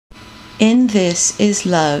In this is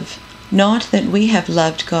love, not that we have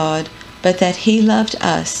loved God, but that he loved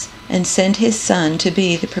us and sent his Son to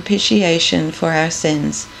be the propitiation for our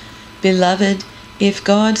sins. Beloved, if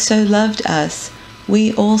God so loved us,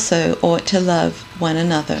 we also ought to love one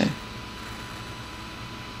another.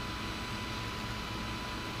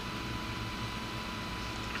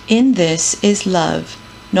 In this is love,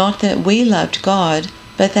 not that we loved God,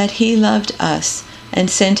 but that he loved us and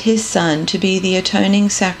sent his Son to be the atoning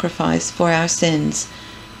sacrifice for our sins.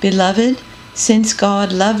 Beloved, since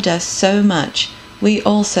God loved us so much, we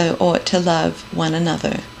also ought to love one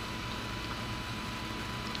another.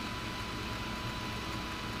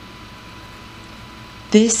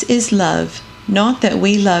 This is love, not that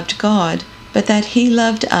we loved God, but that he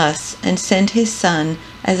loved us and sent his Son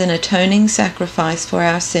as an atoning sacrifice for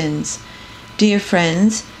our sins. Dear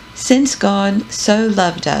friends, since God so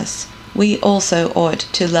loved us, we also ought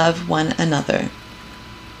to love one another.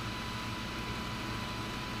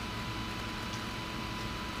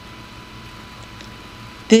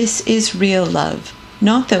 This is real love,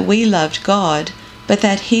 not that we loved God, but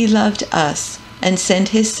that he loved us and sent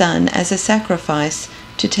his Son as a sacrifice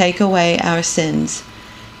to take away our sins.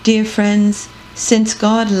 Dear friends, since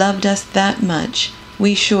God loved us that much,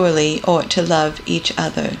 we surely ought to love each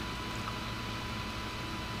other.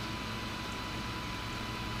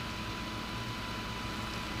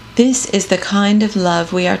 This is the kind of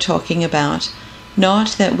love we are talking about,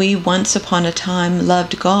 not that we once upon a time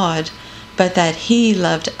loved God, but that he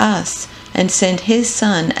loved us and sent his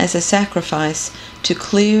Son as a sacrifice to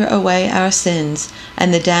clear away our sins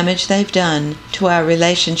and the damage they've done to our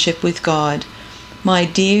relationship with God. My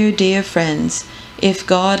dear, dear friends, if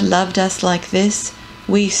God loved us like this,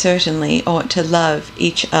 we certainly ought to love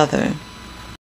each other.